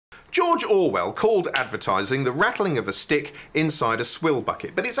George Orwell called advertising the rattling of a stick inside a swill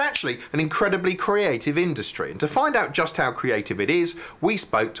bucket, but it's actually an incredibly creative industry. And to find out just how creative it is, we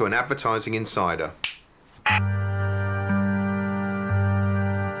spoke to an advertising insider.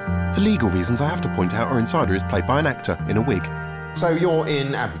 For legal reasons, I have to point out our insider is played by an actor in a wig. So you're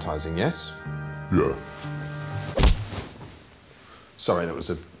in advertising, yes? Yeah. Sorry, that was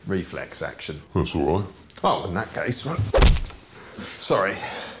a reflex action. That's all right. Oh, in that case, right. Sorry.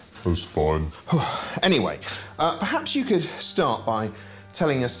 That's fine. Anyway, perhaps you could start by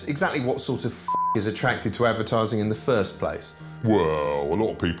telling us exactly what sort of is attracted to advertising in the first place. Well, a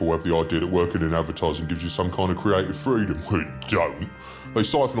lot of people have the idea that working in advertising gives you some kind of creative freedom. Well, it don't. They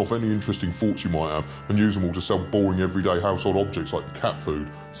siphon off any interesting thoughts you might have and use them all to sell boring everyday household objects like cat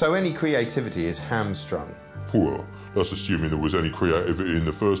food. So any creativity is hamstrung? Well, that's assuming there was any creativity in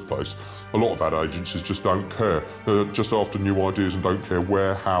the first place. A lot of ad agencies just don't care. They're just after new ideas and don't care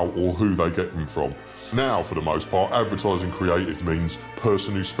where, how or who they get them from. Now, for the most part, advertising creative means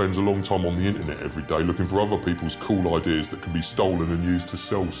person who spends a long time on the internet every day looking for other people's cool ideas that can be stolen and used to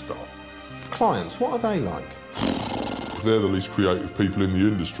sell stuff. Clients, what are they like? They're the least creative people in the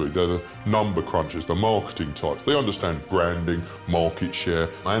industry. They're the number crunchers, the marketing types. They understand branding, market share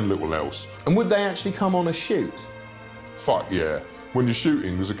and little else. And would they actually come on a shoot? Fuck yeah. When you're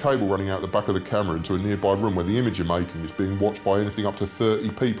shooting, there's a cable running out the back of the camera into a nearby room where the image you're making is being watched by anything up to 30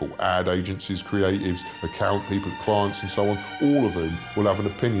 people. Ad agencies, creatives, account people, clients and so on. All of whom will have an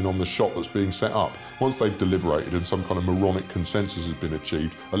opinion on the shot that's being set up. Once they've deliberated and some kind of moronic consensus has been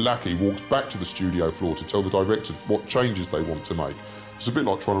achieved, a lackey walks back to the studio floor to tell the director what changes they want to make. It's a bit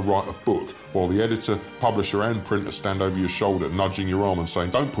like trying to write a book while the editor, publisher and printer stand over your shoulder, nudging your arm and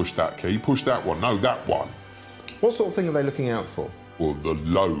saying, don't push that key, push that one, no, that one. What sort of thing are they looking out for? Well, the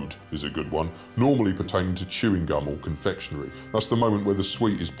load is a good one, normally pertaining to chewing gum or confectionery. That's the moment where the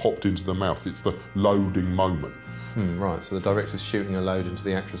sweet is popped into the mouth. It's the loading moment. Right, so the director's shooting a load into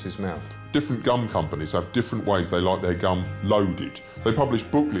the actress's mouth. Different gum companies have different ways they like their gum loaded. They publish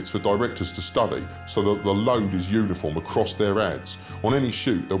booklets for directors to study so that the load is uniform across their ads. On any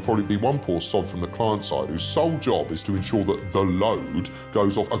shoot, there'll probably be one poor sod from the client side whose sole job is to ensure that the load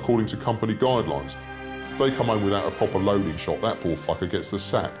goes off according to company guidelines. If they come home without a proper loading shot, that poor fucker gets the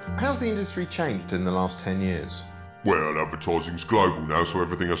sack. How's the industry changed in the last 10 years? Well, advertising's global now, so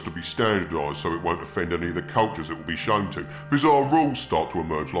everything has to be standardised so it won't offend any of the cultures it will be shown to. Bizarre rules start to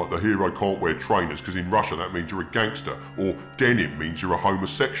emerge, like the hero can't wear trainers because in Russia that means you're a gangster, or denim means you're a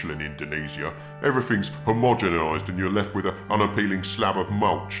homosexual in Indonesia. Everything's homogenised and you're left with an unappealing slab of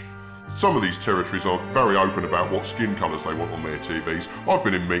mulch. Some of these territories are very open about what skin colours they want on their TVs. I've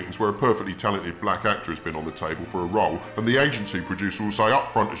been in meetings where a perfectly talented black actor has been on the table for a role and the agency producer will say up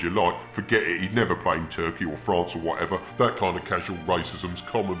front as you like, forget it, he'd never play in Turkey or France or whatever. That kind of casual racism's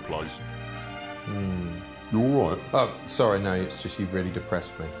commonplace. You alright? Oh, sorry, no, it's just you've really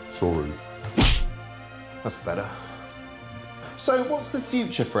depressed me. Sorry. That's better. So what's the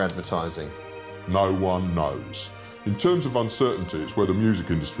future for advertising? No one knows. In terms of uncertainty, it's where the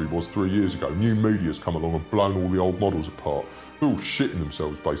music industry was 3 years ago. New media's come along and blown all the old models apart. They're all shitting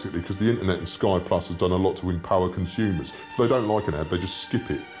themselves, basically, because the internet and Sky Plus has done a lot to empower consumers. If they don't like an ad, they just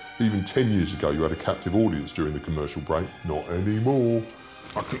skip it. Even 10 years ago, you had a captive audience during the commercial break. Not anymore.